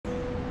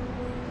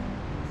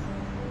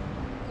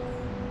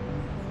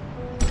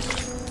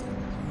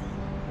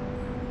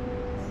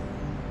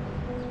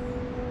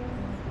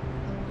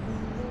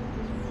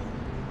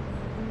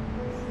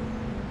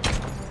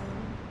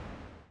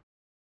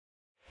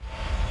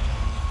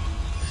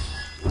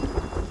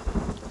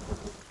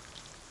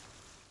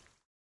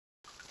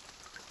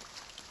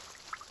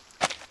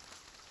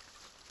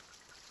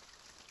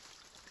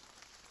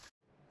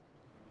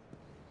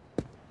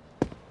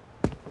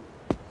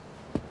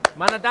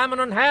Meine Damen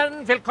und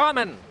Herren,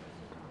 willkommen!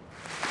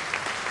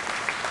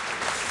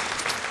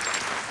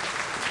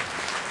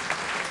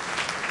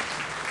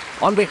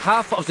 On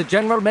behalf of the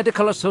General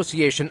Medical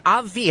Association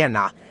of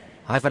Vienna,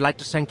 I would like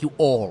to thank you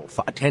all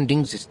for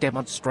attending this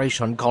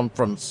demonstration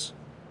conference.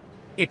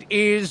 It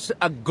is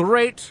a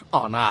great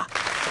honor.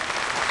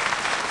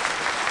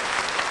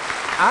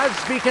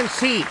 As we can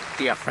see,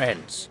 dear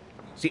friends,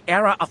 the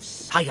era of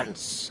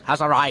science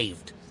has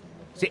arrived.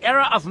 The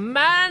era of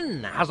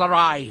man has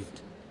arrived.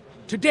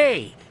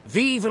 Today,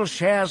 we will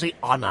share the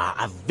honor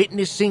of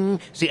witnessing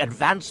the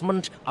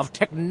advancement of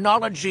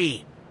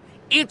technology,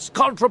 its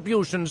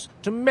contributions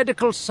to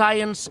medical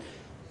science,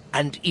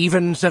 and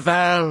even the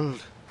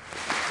world.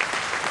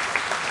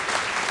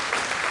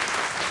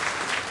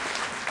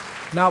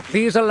 Now,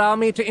 please allow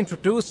me to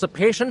introduce the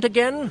patient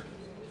again,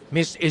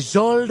 Miss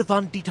Isolde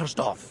von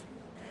Dietersdorf.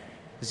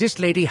 This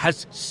lady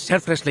has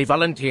selflessly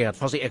volunteered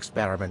for the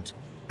experiment,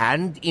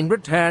 and in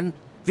return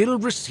will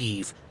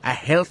receive a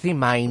healthy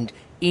mind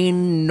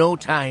in no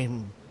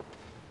time.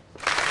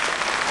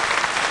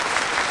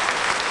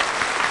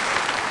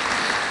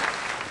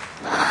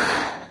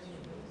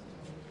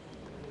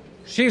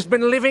 She's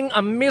been living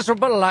a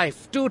miserable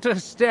life due to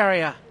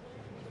hysteria.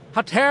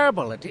 How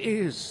terrible it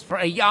is for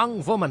a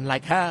young woman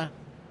like her.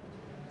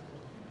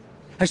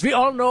 As we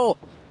all know,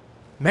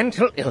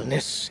 mental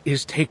illness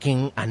is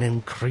taking an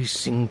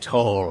increasing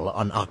toll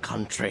on our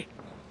country.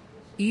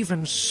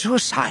 Even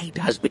suicide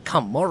has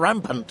become more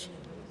rampant.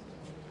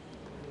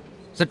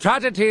 The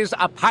tragedies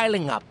are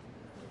piling up,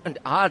 and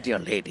our dear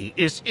lady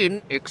is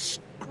in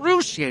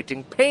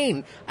excruciating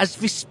pain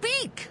as we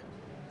speak.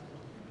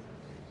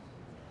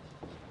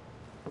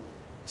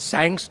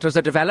 Thanks to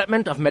the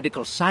development of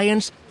medical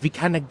science, we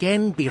can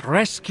again be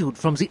rescued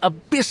from the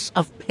abyss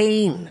of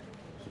pain.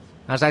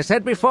 As I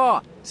said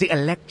before, the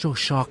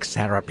electroshock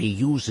therapy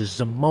uses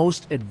the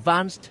most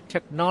advanced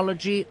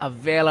technology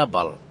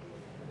available.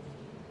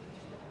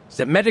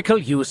 The medical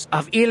use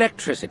of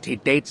electricity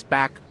dates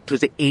back to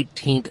the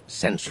 18th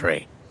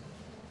century.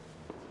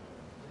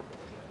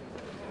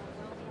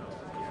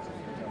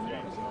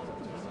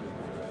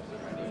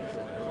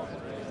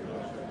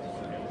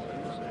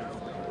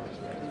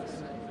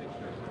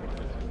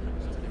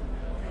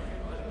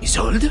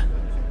 Isolde?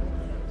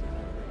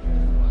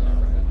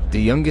 The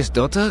youngest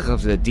daughter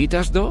of the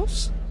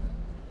Dietersdorfs?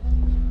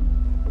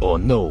 Oh,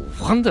 no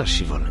wonder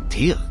she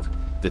volunteered.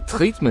 The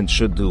treatment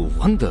should do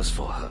wonders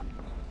for her.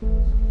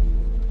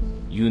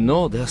 You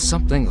know there's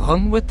something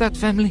wrong with that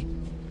family?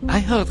 I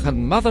heard her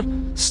mother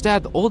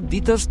stabbed old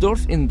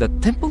Dietersdorf in the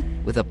temple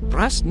with a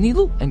brass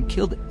needle and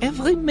killed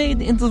every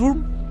maid in the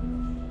room.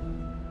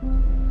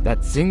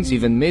 That thing's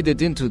even made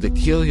it into the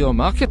curio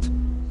market.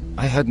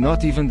 I heard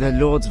not even the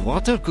Lord's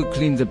water could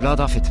clean the blood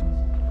off it.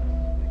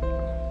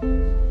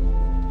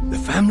 The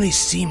family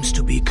seems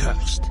to be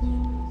cursed.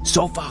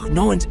 So far,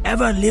 no one's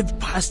ever lived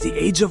past the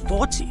age of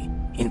 40.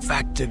 In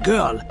fact, the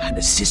girl had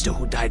a sister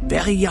who died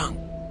very young,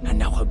 and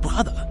now her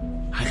brother.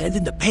 I read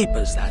in the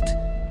papers that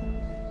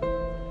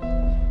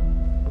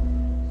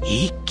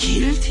he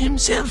killed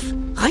himself,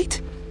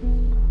 right?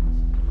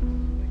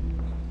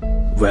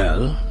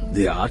 Well,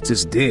 the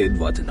artist did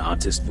what an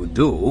artist would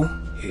do.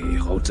 He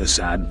wrote a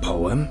sad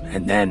poem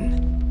and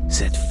then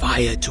set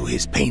fire to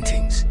his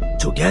paintings,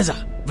 together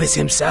with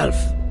himself.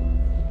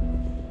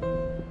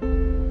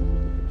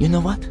 You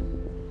know what?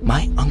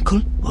 My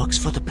uncle works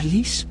for the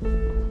police.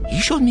 He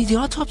showed me the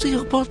autopsy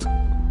report.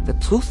 The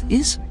truth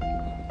is,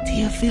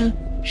 Theophil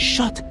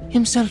shot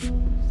himself.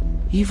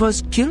 He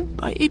was killed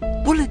by a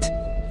bullet.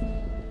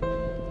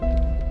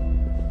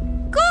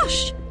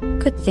 Gosh!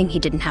 Good thing he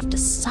didn't have to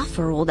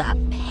suffer all that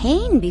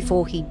pain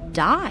before he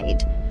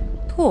died.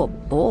 Poor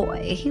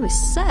boy, he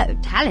was so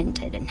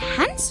talented and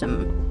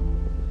handsome.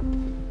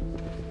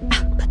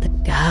 But the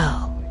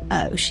girl,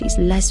 oh, she's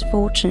less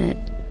fortunate.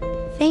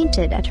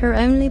 Fainted at her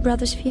only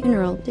brother's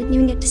funeral, didn't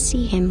even get to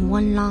see him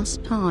one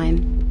last time.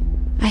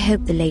 I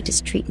hope the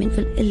latest treatment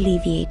will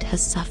alleviate her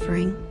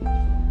suffering.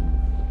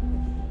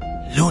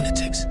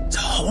 Lunatics. The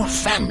whole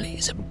family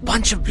is a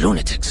bunch of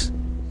lunatics.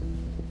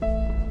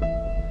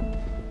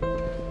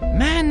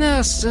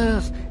 Manners,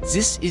 sir.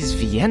 This is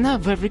Vienna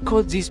where we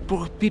call these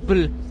poor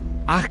people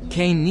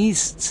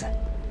arcanists.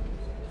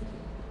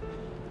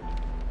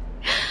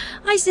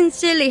 I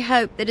sincerely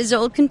hope that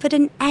Isolde can put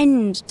an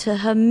end to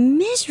her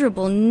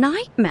miserable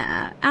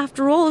nightmare.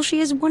 After all,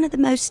 she is one of the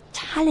most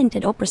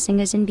talented opera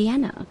singers in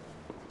Vienna.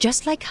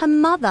 Just like her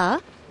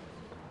mother.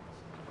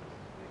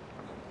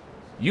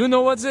 You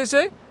know what they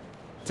say?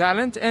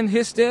 Talent and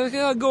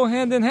hysteria go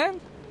hand in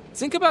hand.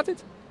 Think about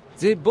it.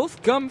 They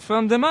both come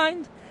from the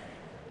mind.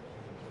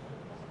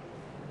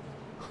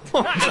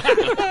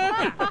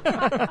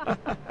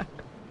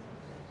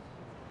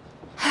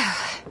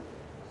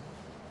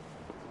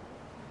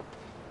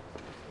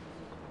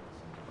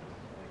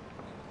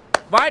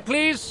 Quiet,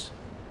 please.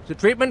 The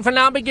treatment will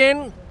now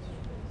begin.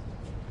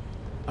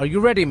 Are you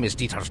ready, Miss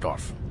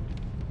Dietersdorf?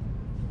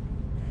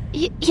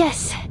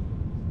 Yes.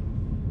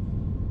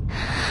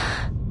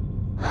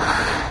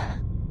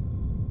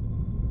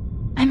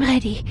 I'm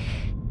ready.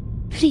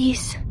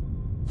 Please,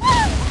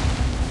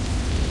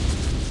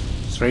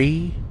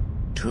 3,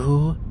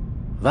 2,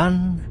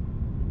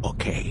 1.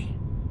 Okay.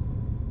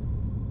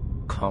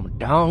 Calm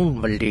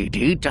down, my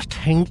lady. Just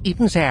hang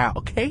in there,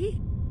 okay?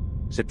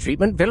 The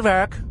treatment will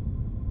work.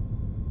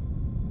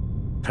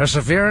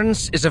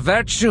 Perseverance is a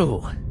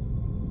virtue.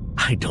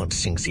 I don't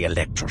think the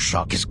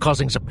electroshock is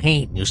causing the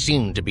pain you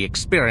seem to be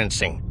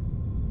experiencing.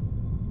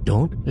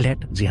 Don't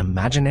let the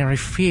imaginary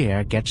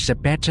fear get the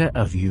better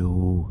of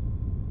you.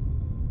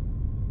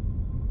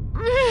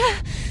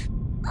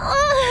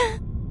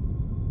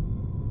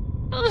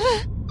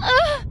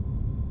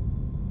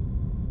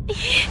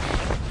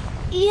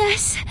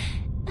 Yes,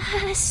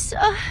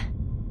 sir.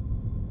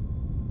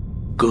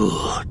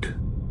 Good.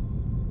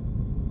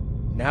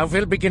 Now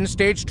we'll begin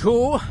stage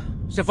 2.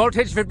 The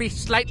voltage will be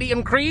slightly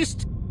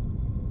increased.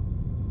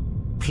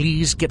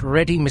 Please get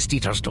ready, Miss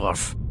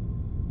Dietersdorf.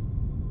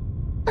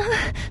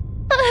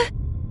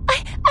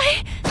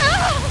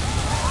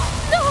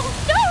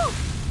 No!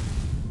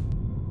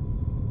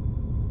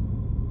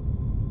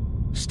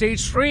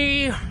 Stage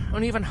 3,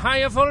 an even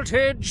higher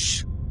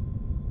voltage.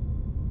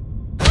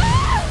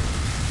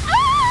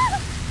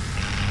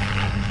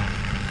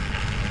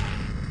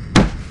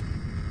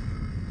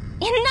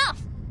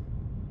 Enough!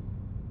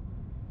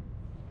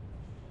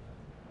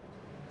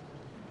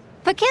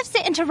 Forgive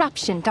the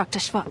interruption, Dr.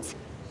 Schwartz,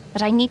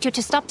 but I need you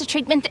to stop the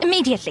treatment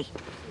immediately.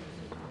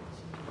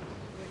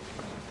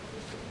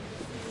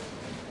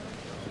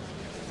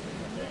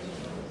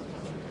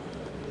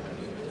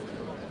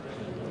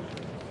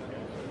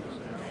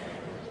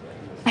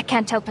 I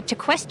can't help but to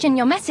question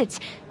your methods,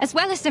 as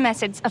well as the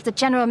methods of the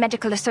General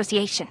Medical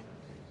Association.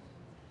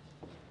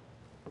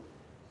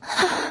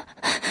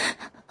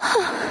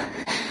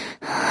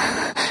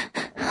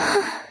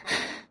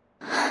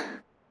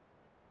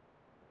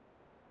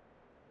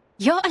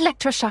 Your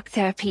electroshock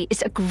therapy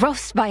is a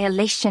gross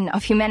violation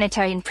of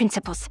humanitarian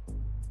principles.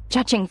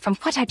 Judging from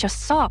what I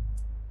just saw,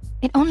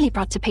 it only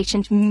brought the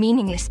patient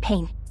meaningless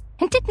pain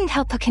and didn't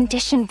help her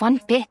condition one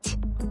bit.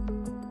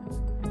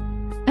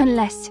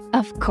 Unless,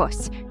 of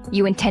course,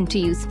 you intend to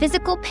use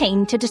physical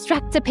pain to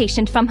distract the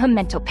patient from her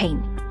mental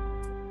pain.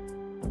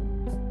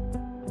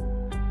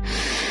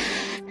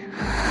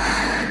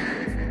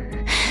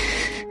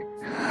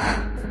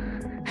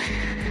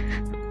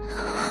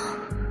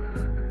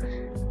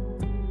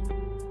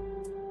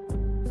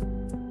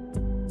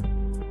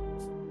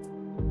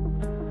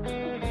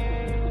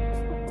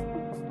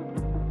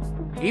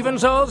 Even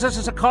though this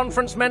is a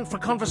conference meant for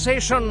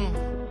conversation,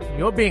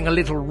 you're being a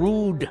little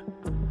rude.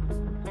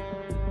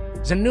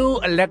 The new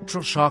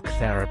electroshock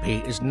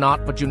therapy is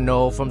not what you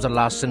know from the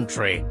last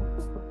century.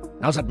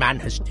 Now that man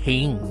has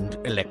tamed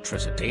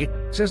electricity,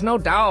 there's no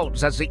doubt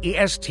that the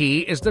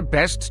EST is the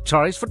best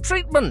choice for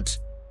treatment.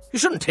 You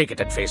shouldn't take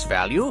it at face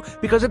value,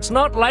 because it's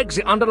not like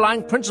the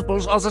underlying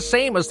principles are the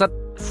same as that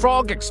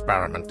frog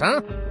experiment,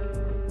 huh?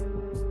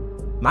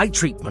 My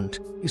treatment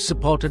is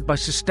supported by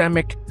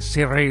systemic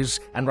theories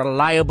and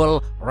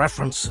reliable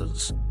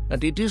references,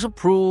 and it is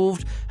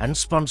approved and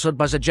sponsored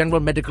by the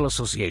General Medical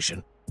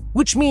Association,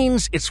 which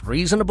means it's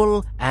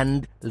reasonable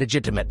and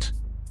legitimate.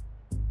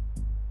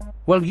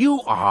 Well,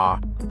 you are,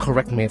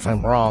 correct me if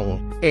I'm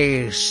wrong,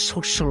 a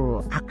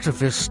social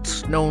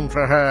activist known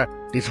for her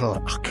little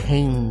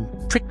arcane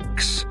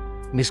tricks,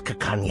 Miss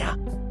Cacania.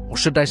 Or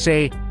should I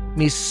say,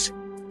 Miss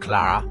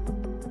Clara?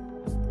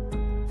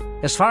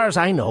 As far as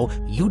I know,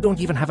 you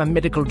don't even have a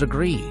medical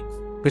degree.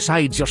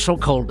 Besides your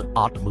so-called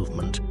art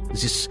movement.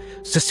 This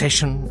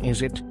secession,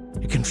 is it?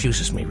 It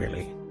confuses me,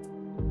 really.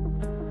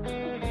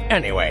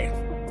 Anyway,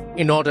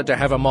 in order to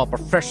have a more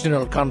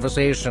professional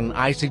conversation,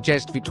 I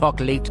suggest we talk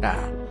later.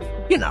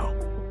 You know,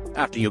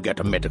 after you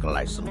get a medical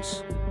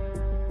license.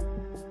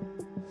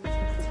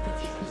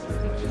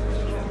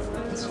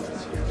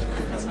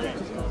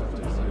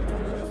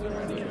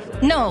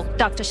 No,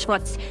 Dr.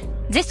 Schwartz.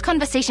 This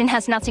conversation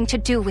has nothing to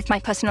do with my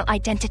personal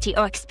identity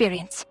or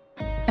experience.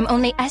 I'm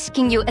only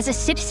asking you as a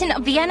citizen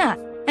of Vienna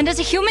and as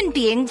a human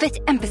being with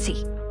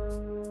empathy.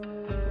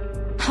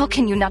 How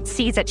can you not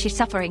see that she's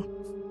suffering?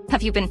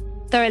 Have you been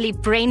thoroughly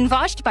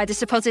brainwashed by the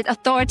supposed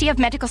authority of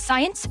medical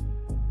science?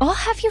 Or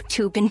have you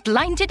two been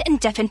blinded and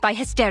deafened by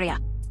hysteria?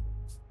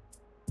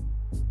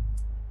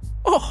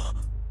 Oh!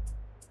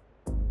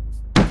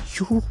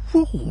 You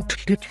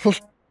rude little...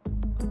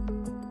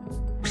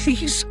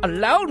 Please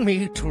allow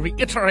me to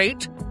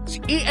reiterate,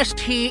 the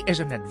EST is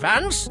an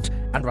advanced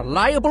and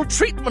reliable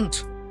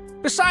treatment.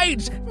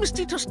 Besides, Miss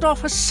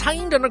Dietersdorf has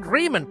signed an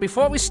agreement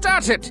before we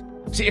started.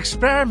 The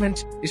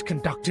experiment is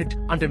conducted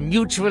under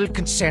mutual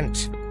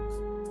consent.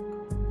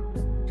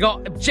 Your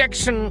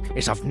objection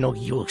is of no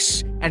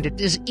use, and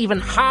it is even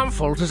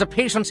harmful to the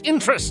patient's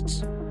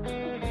interests.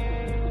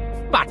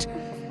 But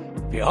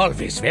we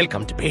always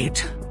welcome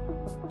debate.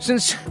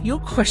 Since you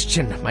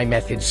question my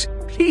methods,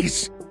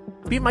 please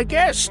be my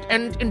guest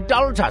and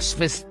indulge us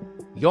with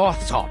your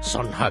thoughts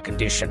on her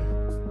condition.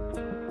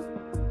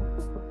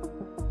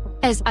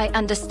 As I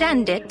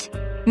understand it,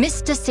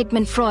 Mr.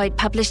 Sigmund Freud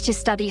published his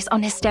studies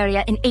on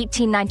hysteria in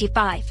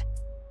 1895.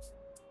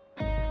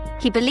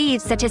 He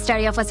believes that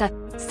hysteria was a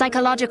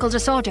psychological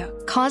disorder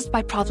caused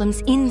by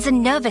problems in the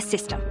nervous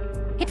system.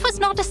 It was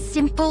not a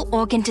simple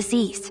organ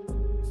disease.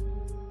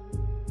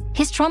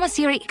 His trauma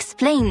theory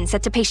explains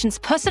that the patient's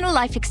personal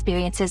life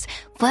experiences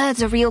were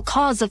the real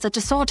cause of the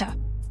disorder,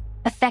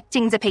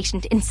 affecting the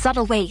patient in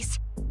subtle ways.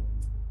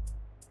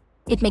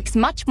 It makes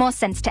much more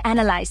sense to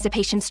analyze the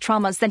patient's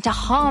traumas than to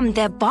harm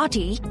their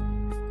body.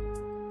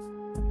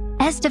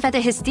 As to whether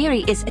his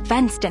theory is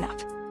advanced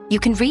enough, you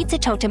can read The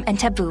Totem and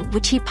Taboo,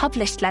 which he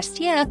published last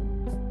year.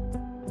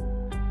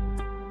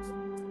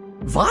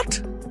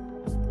 What?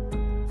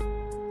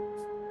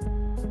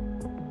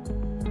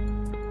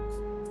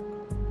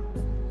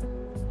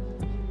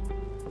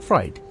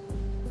 Freud.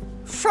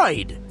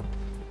 Freud!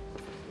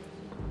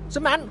 The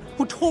man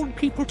who told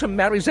people to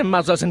marry their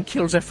mothers and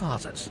kill their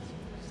fathers.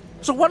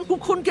 The one who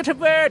couldn't get a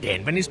word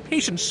in when his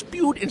patients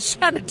spewed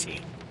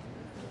insanity.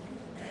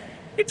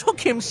 It took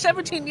him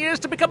 17 years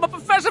to become a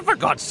professor, for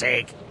God's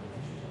sake.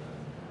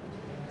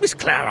 Miss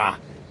Clara,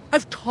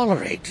 I've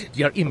tolerated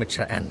your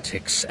immature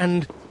antics,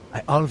 and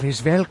I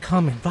always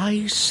welcome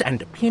advice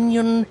and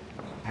opinion,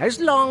 as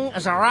long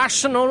as they're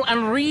rational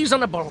and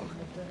reasonable.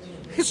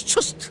 It's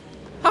just,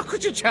 how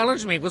could you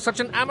challenge me with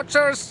such an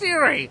amateur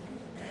theory?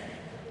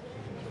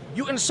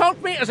 You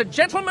insult me as a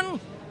gentleman,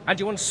 and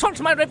you insult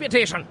my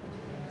reputation.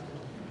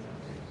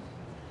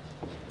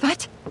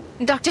 What?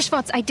 Dr.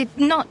 Schwartz, I did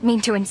not mean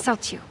to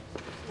insult you.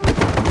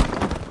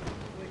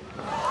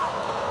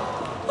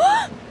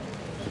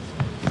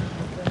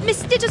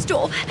 Miss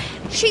Dittersdorf,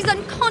 she's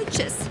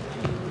unconscious.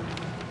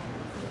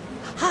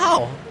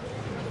 How?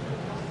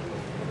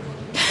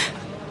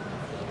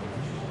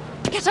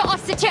 Get her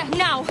off the chair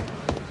now!